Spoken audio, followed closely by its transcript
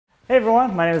Hey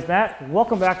everyone, my name is Matt.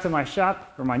 Welcome back to my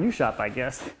shop, or my new shop, I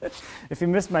guess. If you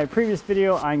missed my previous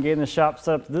video on getting the shop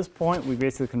set up to this point, we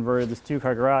basically converted this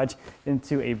two-car garage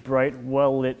into a bright,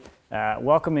 well-lit,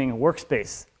 welcoming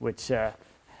workspace, which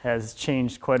has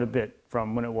changed quite a bit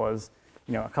from when it was,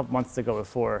 a couple months ago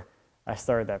before I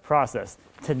started that process.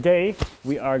 Today,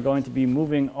 we are going to be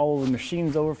moving all of the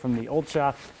machines over from the old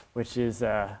shop, which is,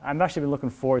 I've actually been looking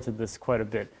forward to this quite a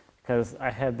bit because I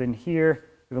have been here.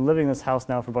 We've been living in this house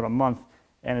now for about a month,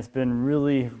 and it's been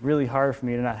really, really hard for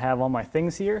me to not have all my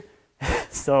things here.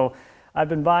 So I've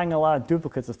been buying a lot of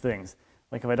duplicates of things.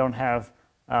 Like if I don't have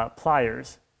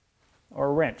pliers or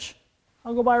a wrench,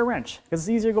 I'll go buy a wrench because it's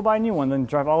easier to go buy a new one than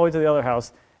drive all the way to the other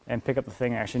house and pick up the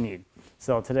thing I actually need.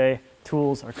 So today,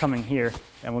 tools are coming here,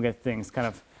 and we'll get things kind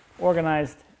of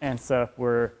organized and set up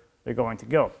where they're going to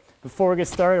go. Before we get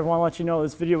started, I want to let you know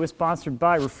this video is sponsored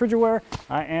by Refrigiware.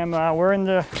 I am wearing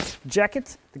the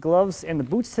jacket, the gloves, and the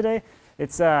boots today.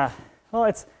 It's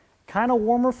it's kind of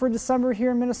warmer for December here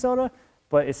in Minnesota,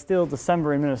 but it's still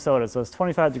December in Minnesota, so it's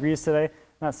 25 degrees today.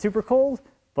 Not super cold,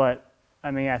 but I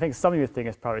mean, I think some of you think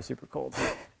it's probably super cold.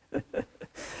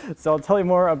 So I'll tell you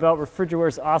more about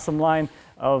Refrigiware's awesome line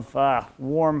of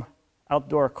warm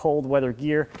outdoor cold weather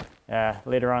gear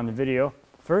later on in the video.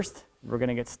 First, we're going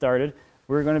to get started.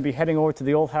 We're going to be heading over to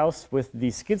the old house with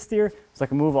the skid steer so I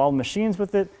can move all the machines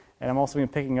with it. And I'm also going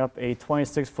to be picking up a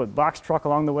 26-foot box truck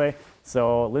along the way.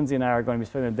 So Lindsay and I are going to be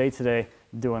spending the day today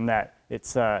doing that.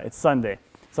 It's Sunday.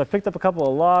 So I picked up a couple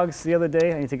of logs the other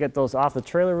day. I need to get those off the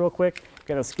trailer real quick,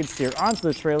 get a skid steer onto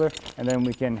the trailer, and then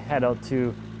we can head out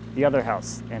to the other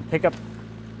house and pick up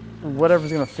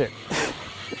whatever's going to fit.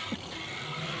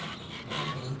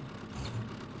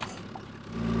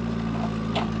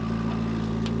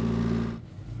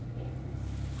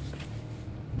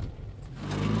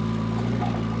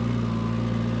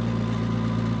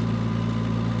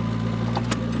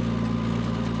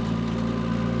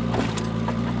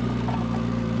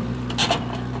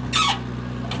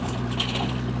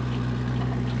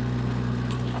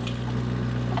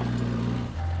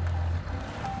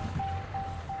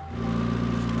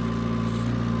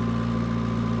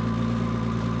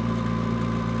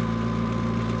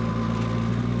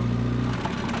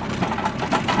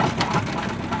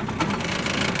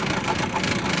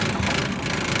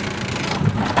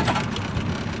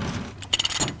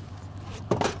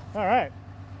 All right,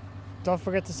 don't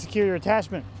forget to secure your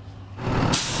attachment.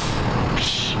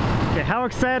 Okay, how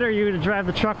excited are you to drive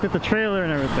the truck with the trailer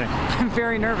and everything? I'm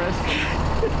very nervous.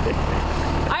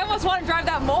 I almost want to drive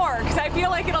that more because I feel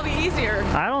like it'll be easier.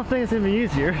 I don't think it's gonna be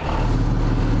easier.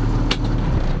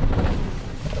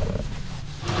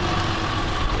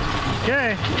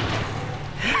 Okay.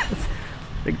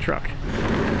 Big truck.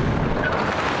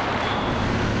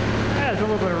 There's a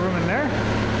little bit of room in there.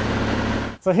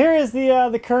 So here is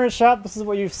the current shop. This is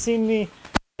what you've seen me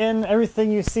in.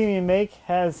 Everything you've seen me make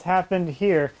has happened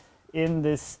here in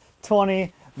this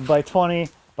 20 by 20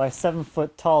 by 7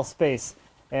 foot tall space.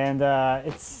 And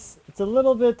it's a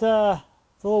little bit it's a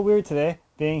little weird today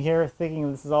being here,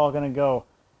 thinking this is all gonna go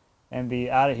and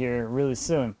be out of here really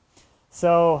soon.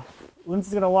 So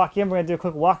Lindsay's gonna walk in. We're gonna do a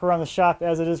quick walk around the shop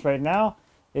as it is right now.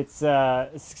 It's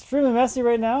extremely messy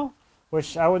right now,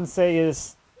 which I wouldn't say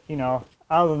is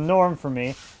out of the norm for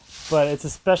me, but it's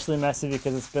especially messy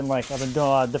because it's been I've been doing a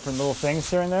lot of different little things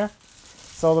here and there.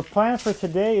 So the plan for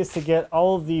today is to get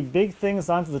all of the big things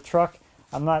onto the truck.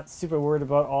 I'm not super worried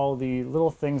about all the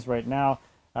little things right now.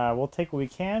 We'll take what we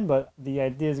can, but the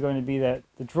idea is going to be that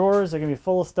the drawers are going to be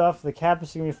full of stuff, the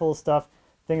cabinets are going to be full of stuff,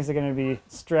 things are going to be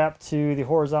strapped to the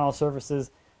horizontal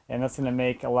surfaces, and that's going to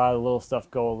make a lot of the little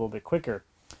stuff go a little bit quicker.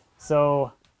 So I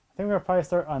think we're going to probably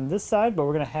start on this side, but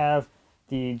we're going to have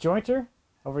the jointer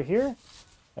over here.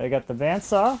 I got the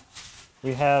bandsaw.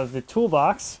 We have the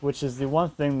toolbox, which is the one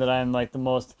thing that I'm the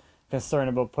most concerned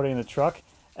about putting in the truck.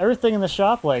 Everything in the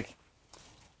shop, I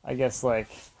guess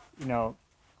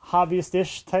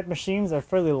hobbyist-ish type machines are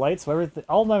fairly light, so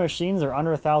all my machines are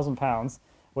under 1,000 pounds,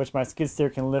 which my skid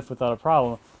steer can lift without a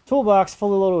problem. Toolbox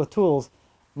fully loaded with tools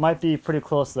might be pretty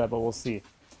close to that, but we'll see.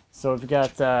 So we've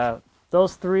got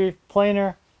those three: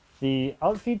 planer, the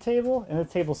outfeed table, and the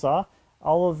table saw.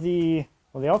 All of the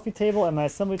outfeed table and my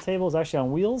assembly table is actually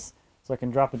on wheels, so I can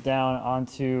drop it down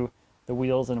onto the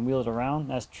wheels and wheel it around.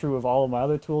 That's true of all of my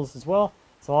other tools as well.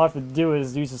 So all I have to do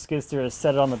is use the skid steer to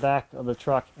set it on the back of the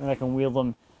truck, and I can wheel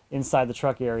them inside the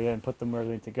truck area and put them where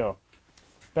they need to go.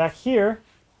 Back here,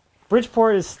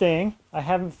 Bridgeport is staying. I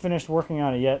haven't finished working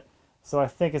on it yet, so I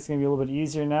think it's going to be a little bit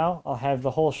easier now. I'll have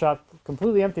the whole shop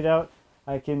completely emptied out.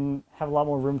 I can have a lot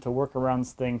more room to work around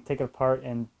this thing, take it apart,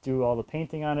 and do all the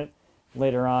painting on it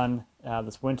later on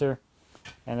this winter.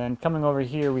 And then coming over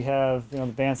here, we have, you know,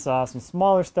 the bandsaw, some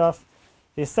smaller stuff.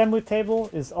 The assembly table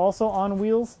is also on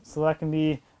wheels, so that can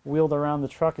be wheeled around the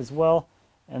truck as well.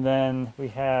 And then we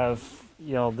have,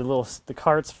 you know, the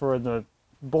carts for the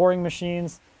boring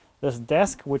machines. This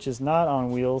desk, which is not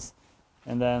on wheels,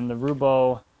 and then the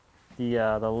Rubo,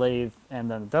 the lathe,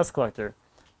 and then the dust collector.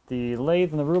 The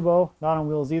lathe and the Rubo not on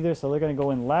wheels either, so they're going to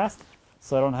go in last,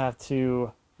 so I don't have to,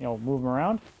 you know, move them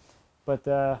around. But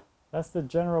that's the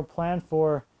general plan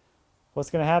for what's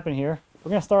going to happen here. We're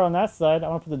going to start on that side. I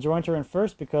want to put the jointer in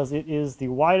first because it is the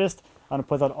widest. I'm going to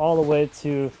put that all the way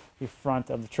to the front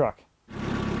of the truck.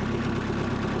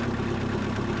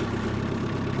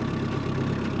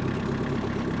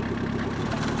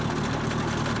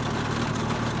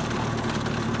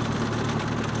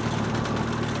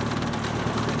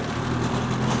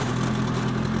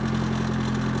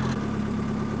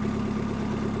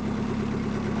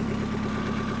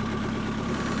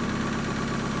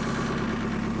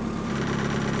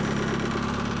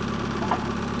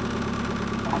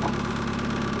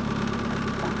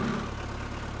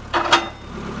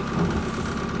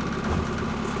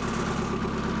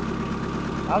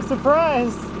 I'm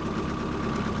surprised.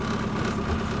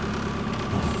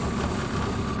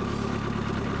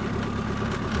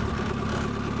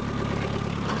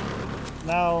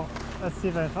 Now, let's see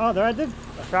if oh, there I did.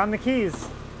 I found the keys.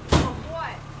 For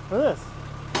what? For this.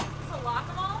 To lock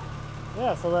them all?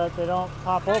 Yeah, so that they don't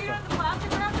pop Now open. you don't have the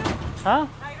plastic wrap it? Huh?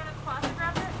 Now you don't have the plastic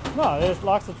wrap it? No, it just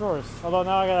locks the drawers. Although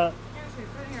now I gotta, Here, sweet,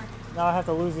 put it in here. now I have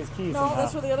to lose these keys No, somehow.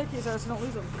 that's where the other keys are, so don't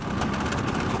lose them.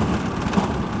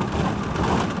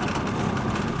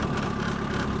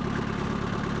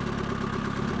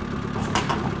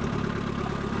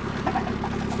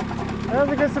 That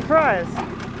was a good surprise.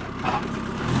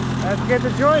 Let's get the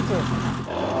jointer.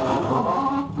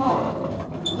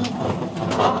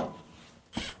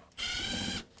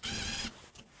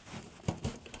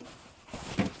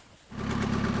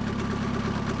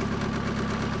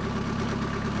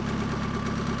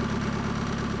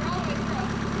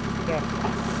 Okay.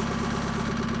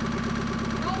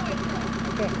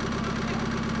 Okay.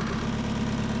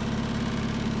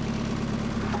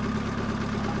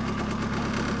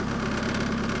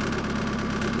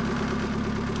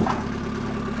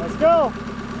 Let's go.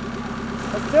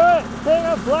 Let's do it. Let's take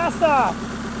a blast off.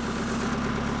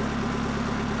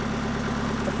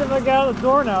 Let's see if I get out of the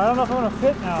door now. I don't know if I'm going to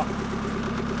fit now.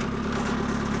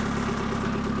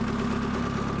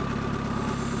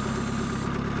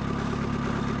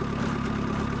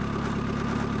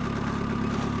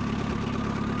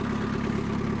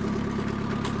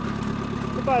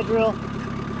 Goodbye, drill.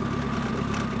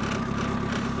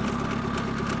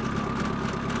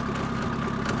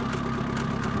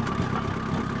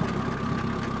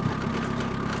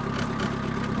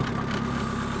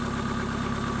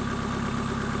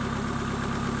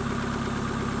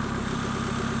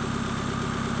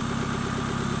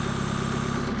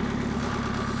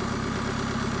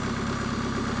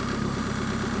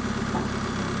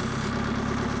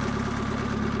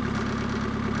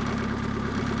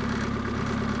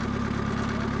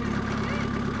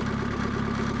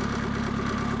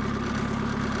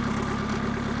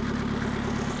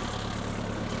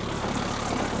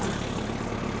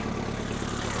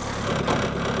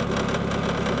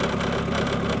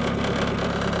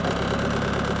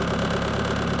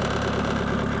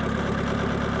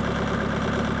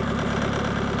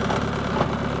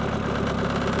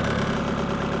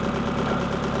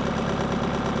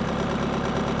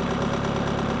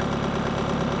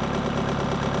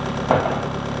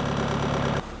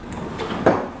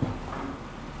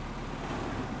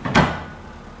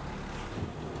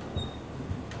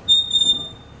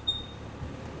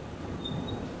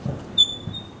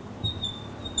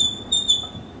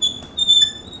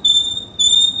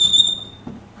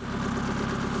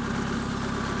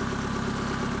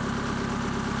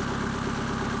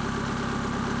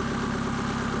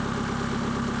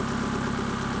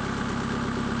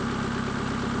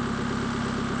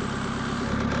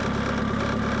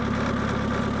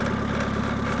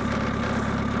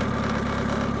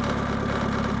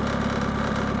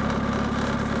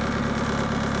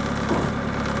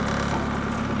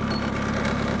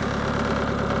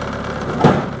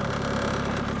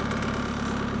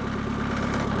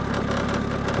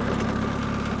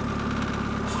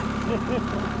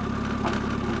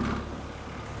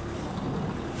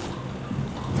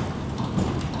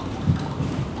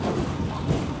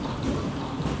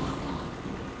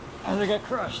 As I get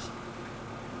crushed.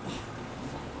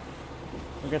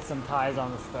 We'll get some ties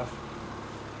on this stuff.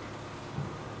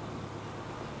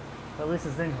 At least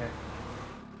it's in here.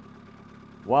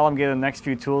 While I'm getting the next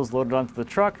few tools loaded onto the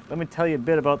truck, let me tell you a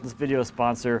bit about this video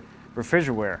sponsor,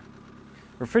 Refrigerware.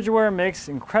 Refrigerware makes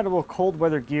incredible cold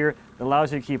weather gear that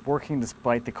allows you to keep working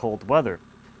despite the cold weather.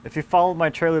 If you followed my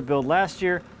trailer build last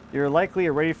year, you're likely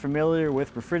already familiar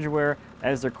with Refrigerware,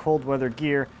 as their cold weather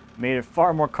gear made it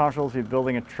far more comfortable to be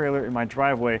building a trailer in my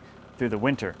driveway through the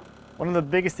winter. One of the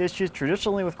biggest issues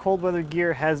traditionally with cold weather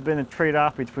gear has been a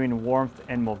trade-off between warmth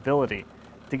and mobility.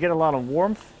 To get a lot of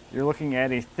warmth, you're looking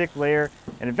at a thick layer,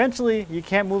 and eventually you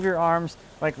can't move your arms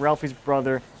like Ralphie's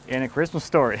brother in A Christmas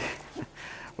Story.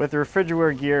 With the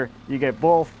Refrigerware gear, you get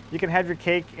both. You can have your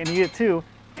cake and eat it too,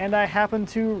 and I happen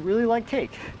to really like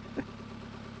cake.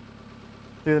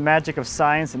 Through the magic of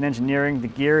science and engineering, the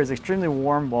gear is extremely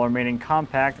warm while remaining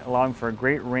compact, allowing for a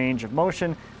great range of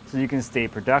motion so you can stay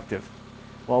productive.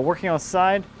 While working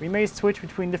outside, we may switch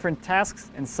between different tasks,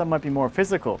 and some might be more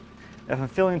physical. If I'm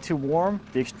feeling too warm,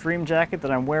 the extreme jacket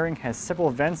that I'm wearing has several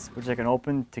vents which I can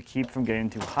open to keep from getting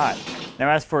too hot. Now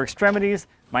as for extremities,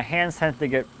 my hands tend to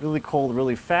get really cold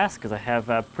really fast because I have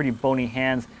pretty bony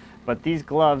hands, but these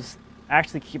gloves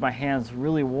actually keep my hands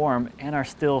really warm and are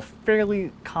still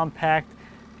fairly compact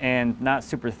and not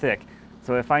super thick.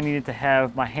 So if I needed to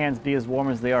have my hands be as warm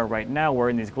as they are right now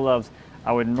wearing these gloves,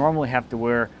 I would normally have to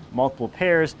wear multiple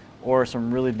pairs or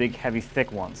some really big heavy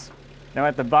thick ones. Now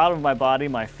at the bottom of my body,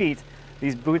 my feet,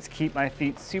 these boots keep my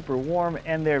feet super warm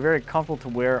and they're very comfortable to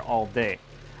wear all day.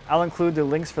 I'll include the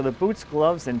links for the boots,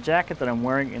 gloves, and jacket that I'm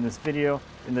wearing in this video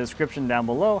in the description down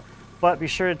below, but be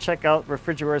sure to check out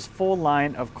Refrigerware's full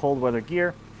line of cold weather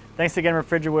gear. Thanks again,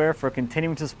 Refrigerware, for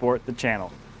continuing to support the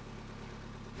channel.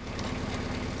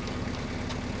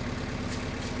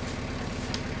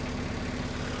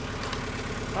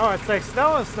 Oh, it's like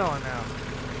snowing now.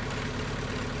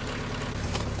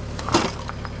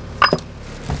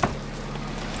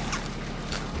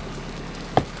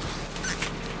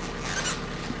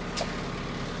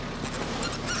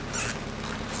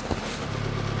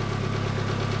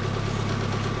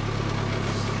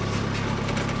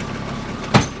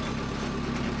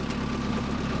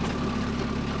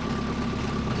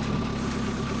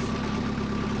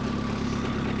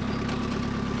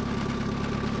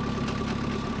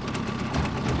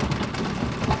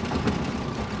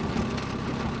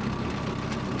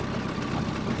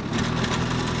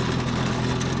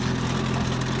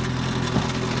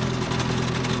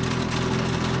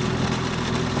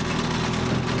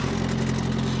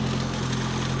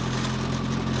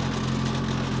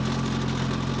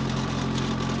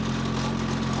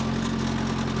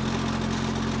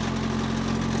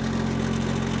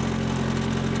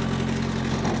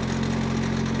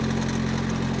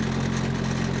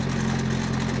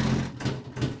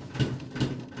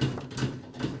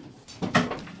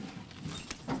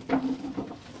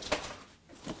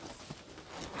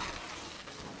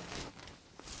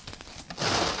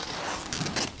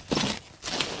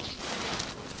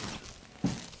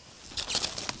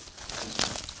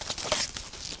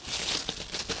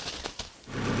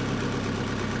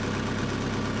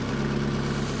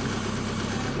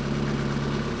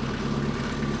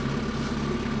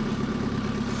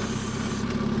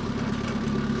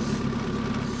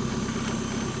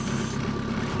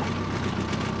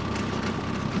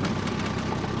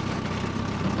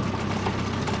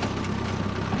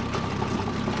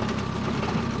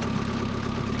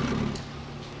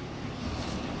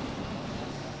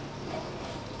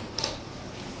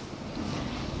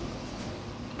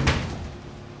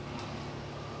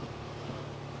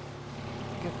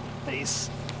 Face.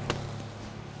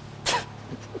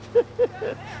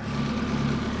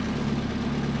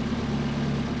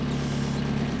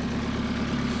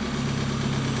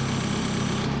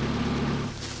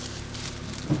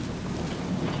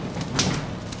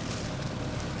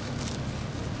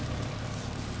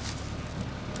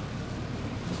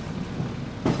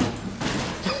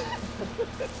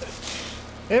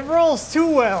 It rolls too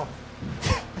well.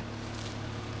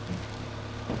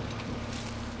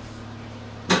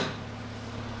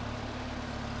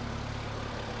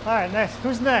 All right, next.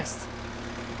 Who's next?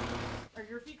 Are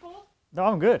your feet cold? No,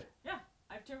 I'm good. Yeah,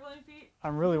 I have Timberland feet.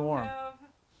 I'm really warm. Have...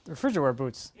 The Refrigerware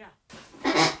boots. Yeah.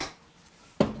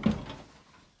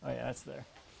 Oh yeah, that's there.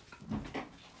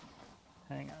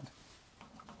 Hang on.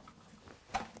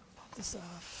 Pop this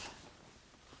off.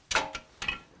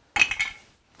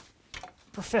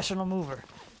 Professional mover.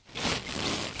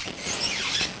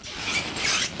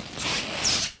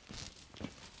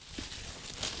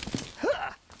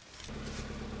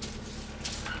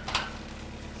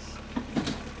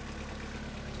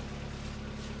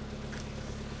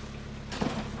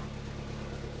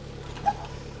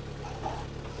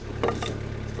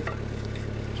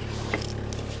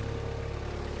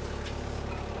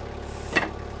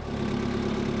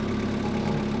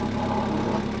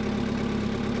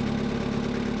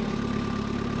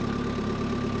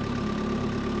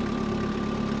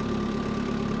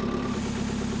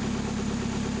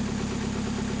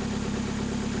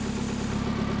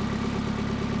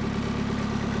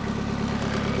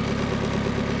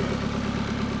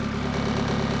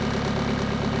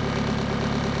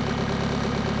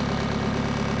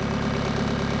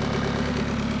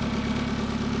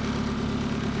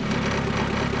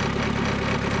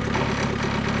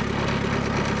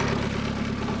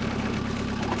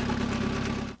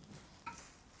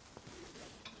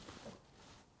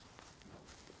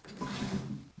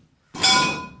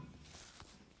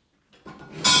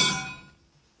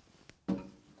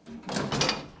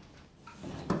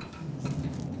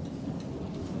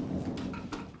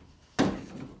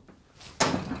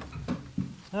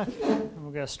 Okay,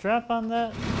 we got a strap on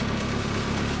that.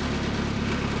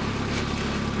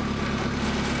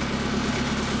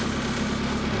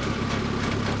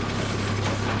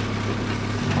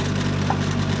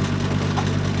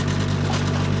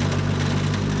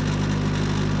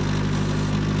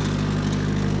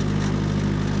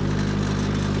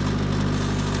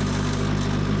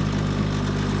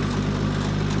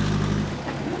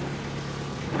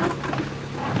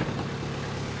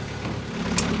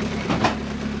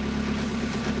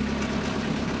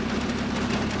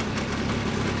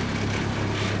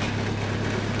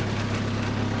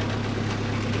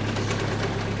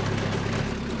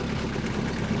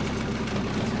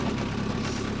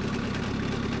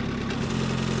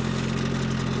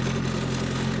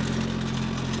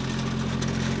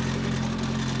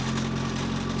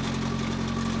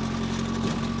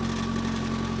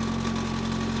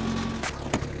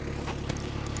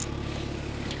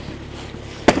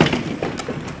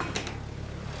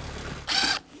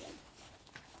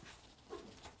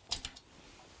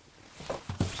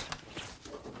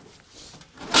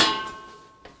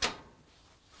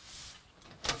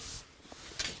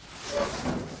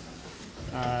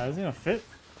 Is it gonna fit?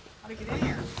 How'd it get in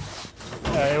here?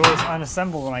 It was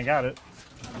unassembled when I got it.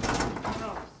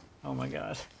 Oh my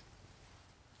god.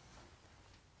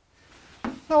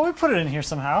 No, we put it in here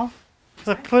somehow. 'Cause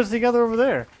I put it together over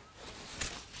there.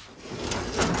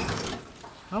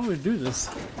 How do we do this?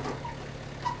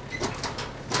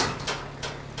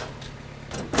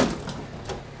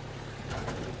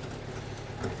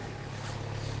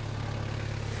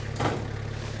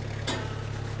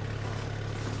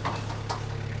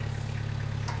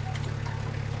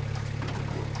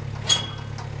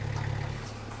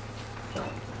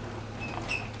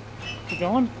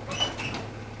 Going?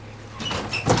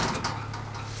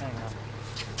 Hang on.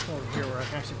 It's over here where I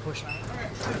can actually push on it.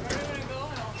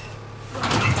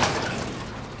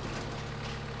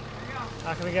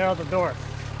 How can we get out the door?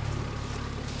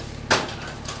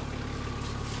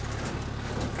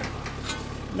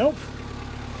 Nope.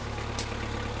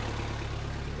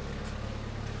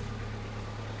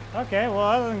 Okay,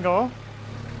 well that doesn't go.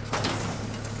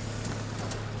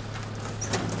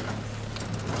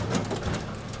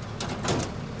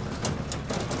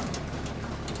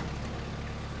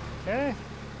 Okay.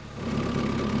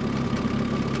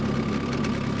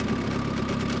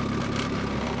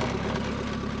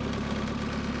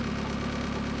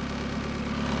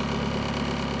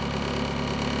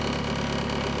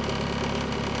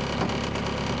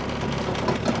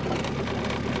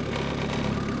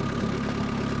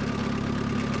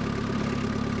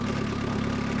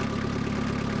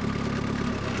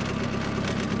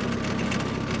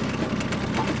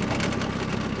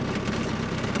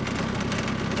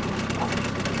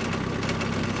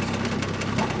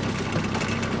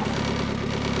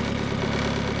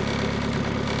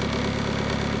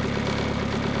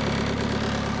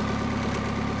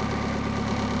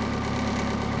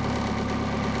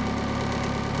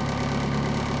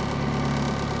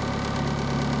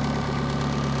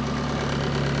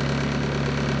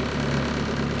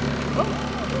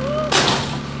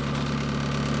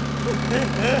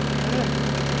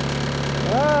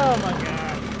 Oh my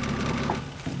god.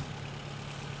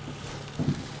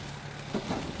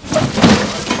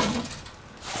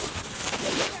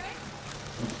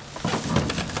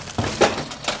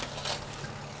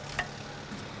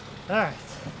 Alright.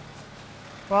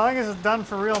 Well, I guess it's done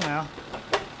for real now.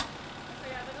 So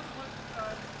yeah, that doesn't look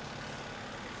good.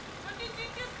 So did you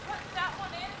just put that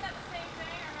one in? Is that the same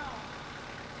thing or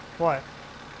no? What?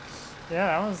 Yeah,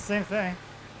 that one's the same thing.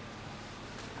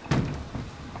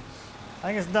 I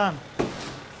think it's done.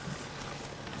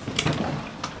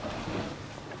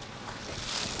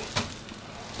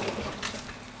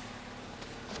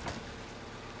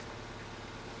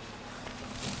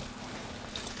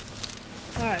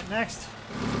 Alright, next.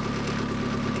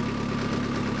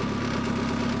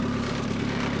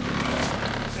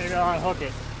 Maybe I'll unhook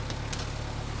it.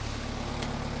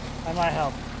 That might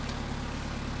help.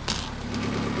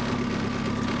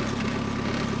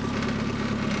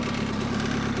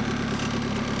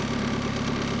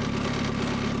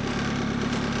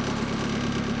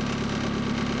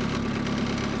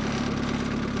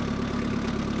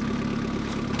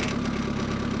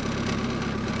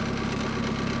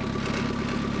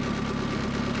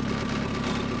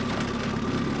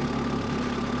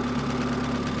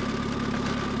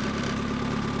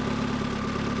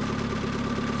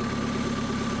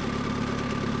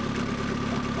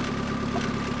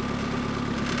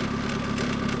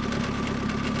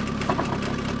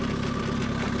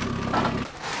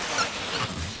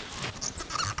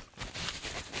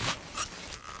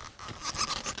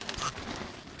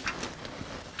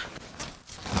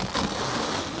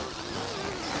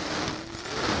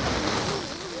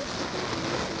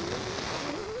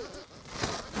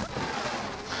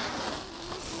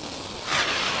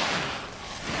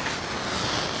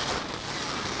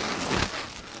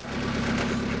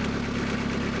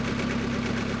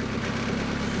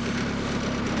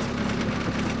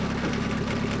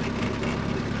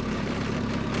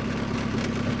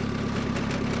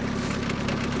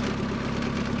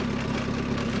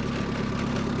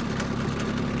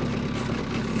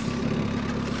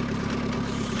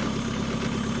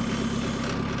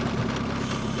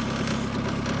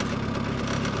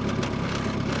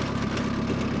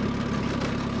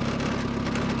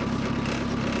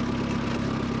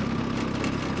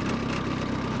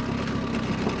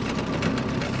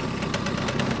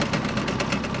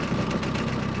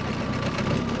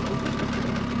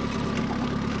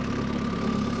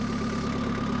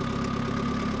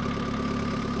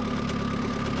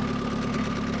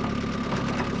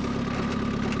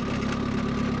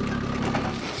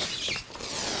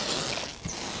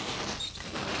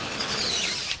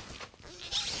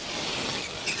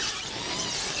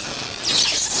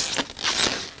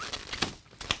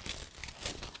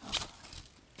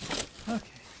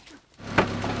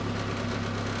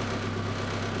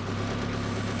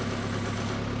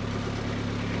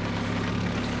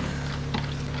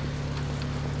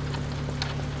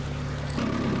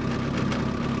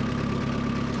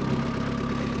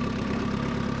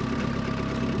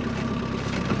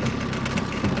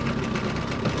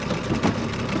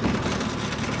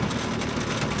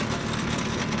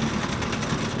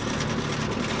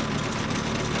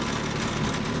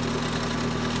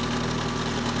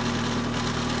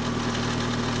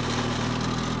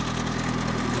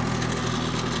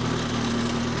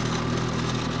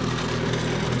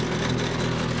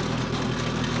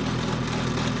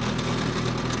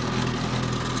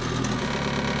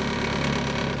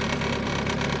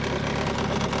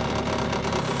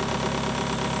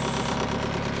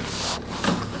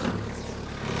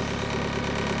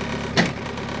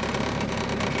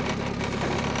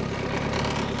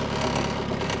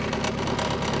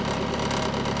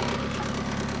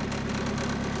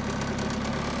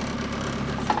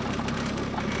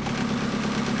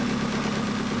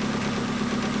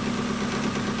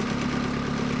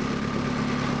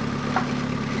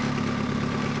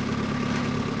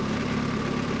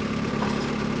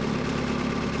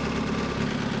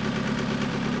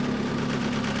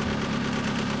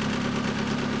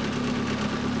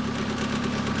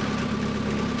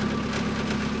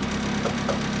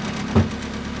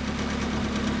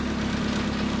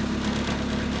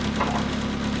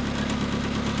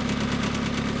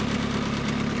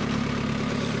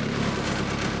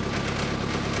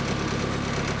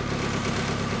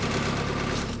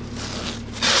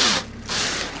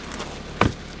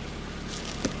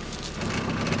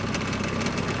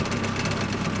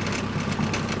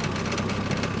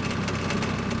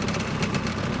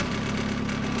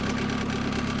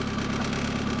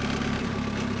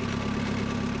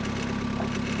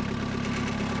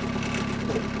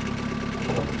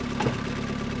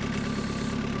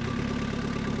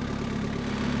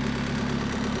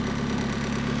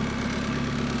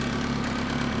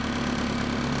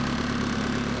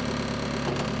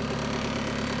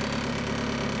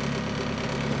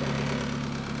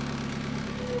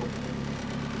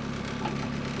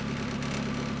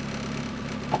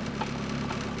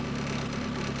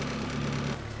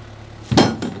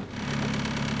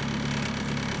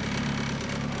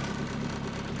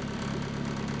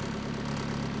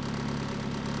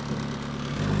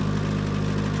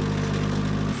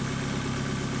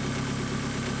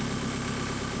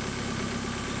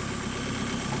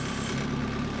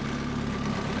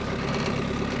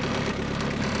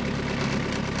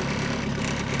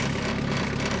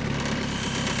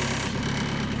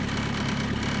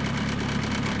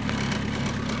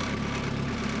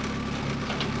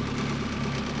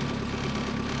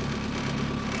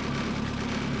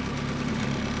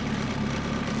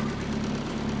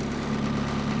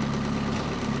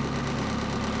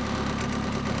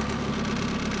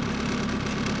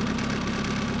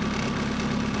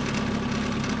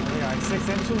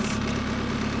 boxes.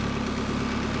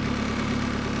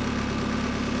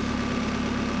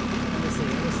 Let me see,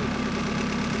 let me see.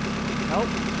 Nope.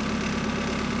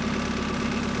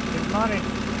 Big money.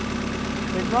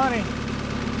 Big money.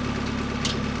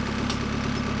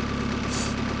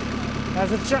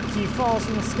 As a chuck key falls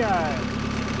from the sky.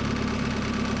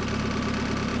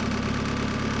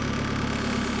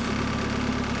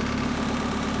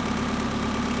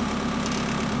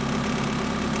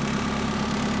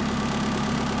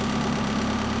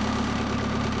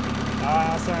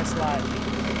 Ah, sorry, slide.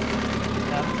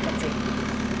 Yep, that's it.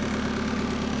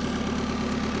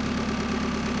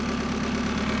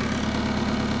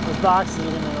 Those boxes are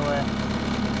getting in the way.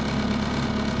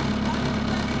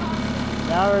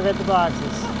 Now regret the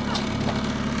boxes.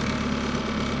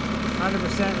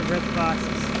 100% regret the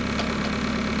boxes.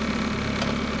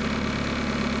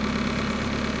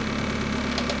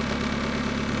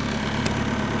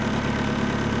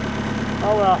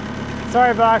 Oh well.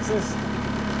 Sorry, boxes.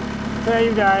 There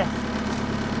you die.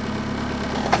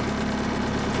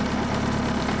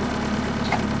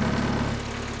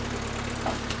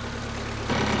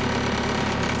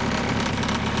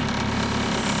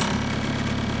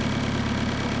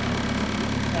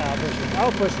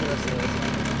 I'll push the rest of this.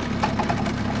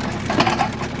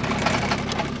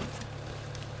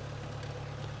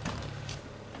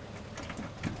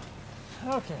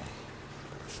 Okay.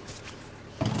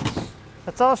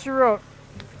 That's all she wrote.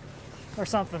 Or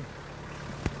something.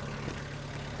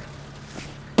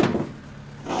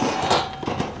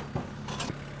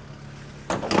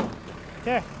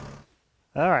 Okay.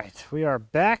 All right, we are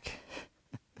back.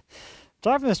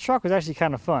 Driving this truck was actually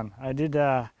kind of fun. I did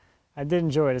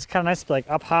enjoy it. It's kind of nice to be like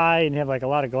up high and you have like a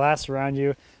lot of glass around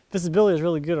you. Visibility is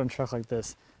really good on a truck like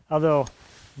this. Although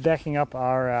backing up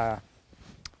our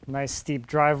nice steep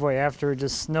driveway after it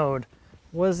just snowed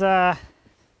was,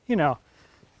 you know,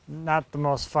 not the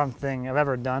most fun thing I've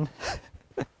ever done.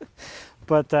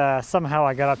 But somehow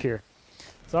I got up here.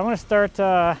 So I'm going to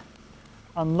start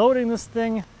unloading this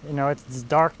thing. You know, it's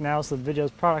dark now, so the video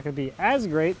is probably not going to be as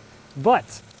great,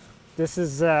 but this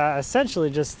is essentially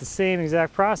just the same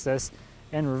exact process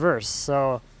in reverse.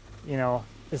 So, you know,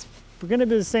 it's going to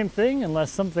be the same thing unless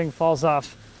something falls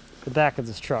off the back of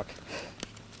this truck,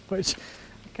 which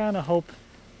I kind of hope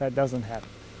that doesn't happen.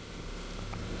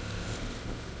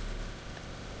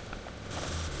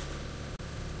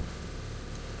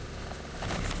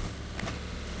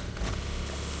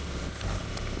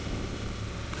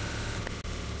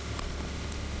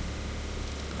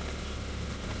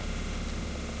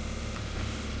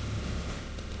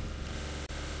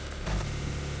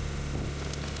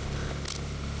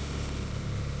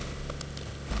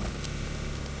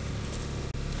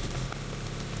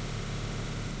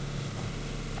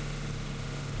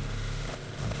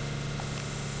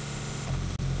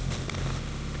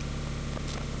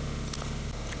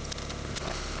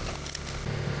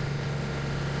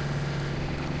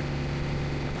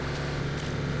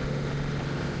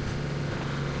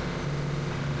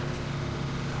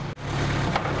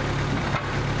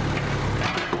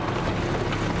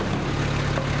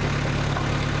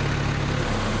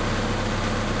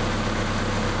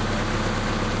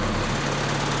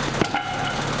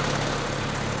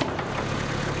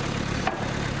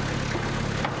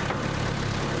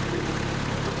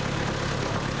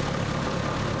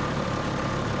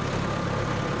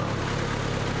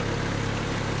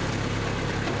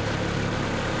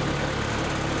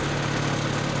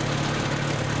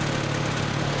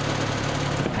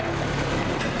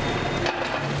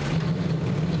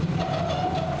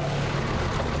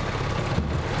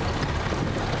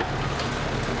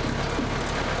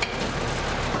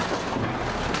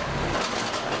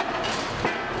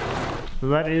 So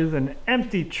that is an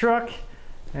empty truck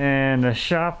and a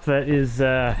shop that is,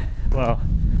 well,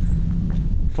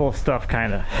 full of stuff,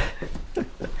 kind of.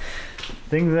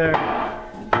 Things are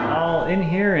all in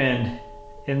here and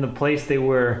in the place they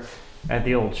were at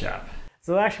the old shop.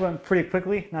 So it actually went pretty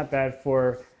quickly, not bad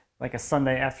for like a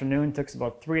Sunday afternoon. It took us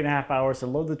about 3.5 hours to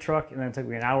load the truck, and then it took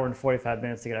me an hour and 45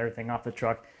 minutes to get everything off the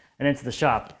truck and into the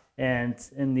shop. And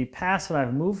in the past, when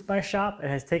I've moved my shop, it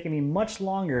has taken me much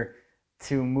longer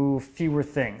to move fewer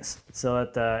things, so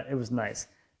that it was nice.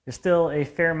 There's still a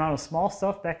fair amount of small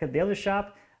stuff back at the other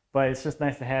shop, but it's just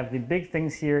nice to have the big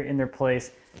things here in their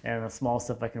place and the small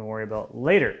stuff I can worry about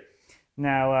later.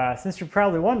 Now, since you're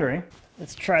probably wondering,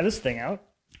 let's try this thing out.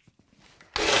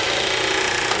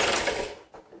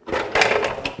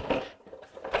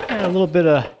 And a little bit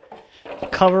of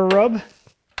cover rub.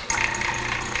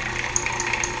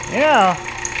 Yeah,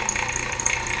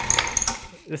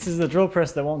 this is the drill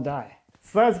press that won't die.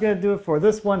 So that's going to do it for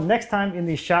this one. Next time in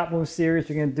the shop move series,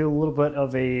 we're going to do a little bit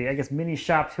of a, I guess, mini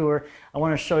shop tour. I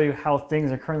want to show you how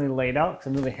things are currently laid out because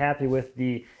I'm really happy with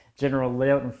the general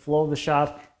layout and flow of the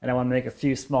shop, and I want to make a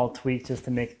few small tweaks just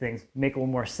to make things make a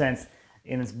little more sense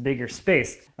in this bigger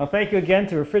space. Now, thank you again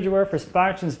to Refrigerware for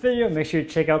sponsoring this video. Make sure you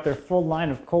check out their full line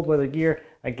of cold weather gear.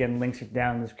 Again, links are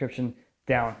down in the description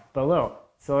down below.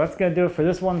 So that's going to do it for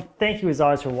this one. Thank you as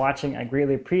always for watching. I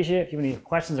greatly appreciate it. If you have any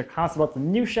questions or comments about the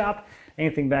new shop,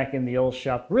 anything back in the old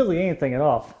shop, really anything at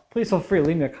all, please feel free to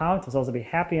leave me a comment. I'll also be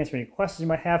happy to answer any questions you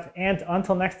might have. And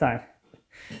until next time,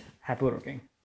 happy woodworking.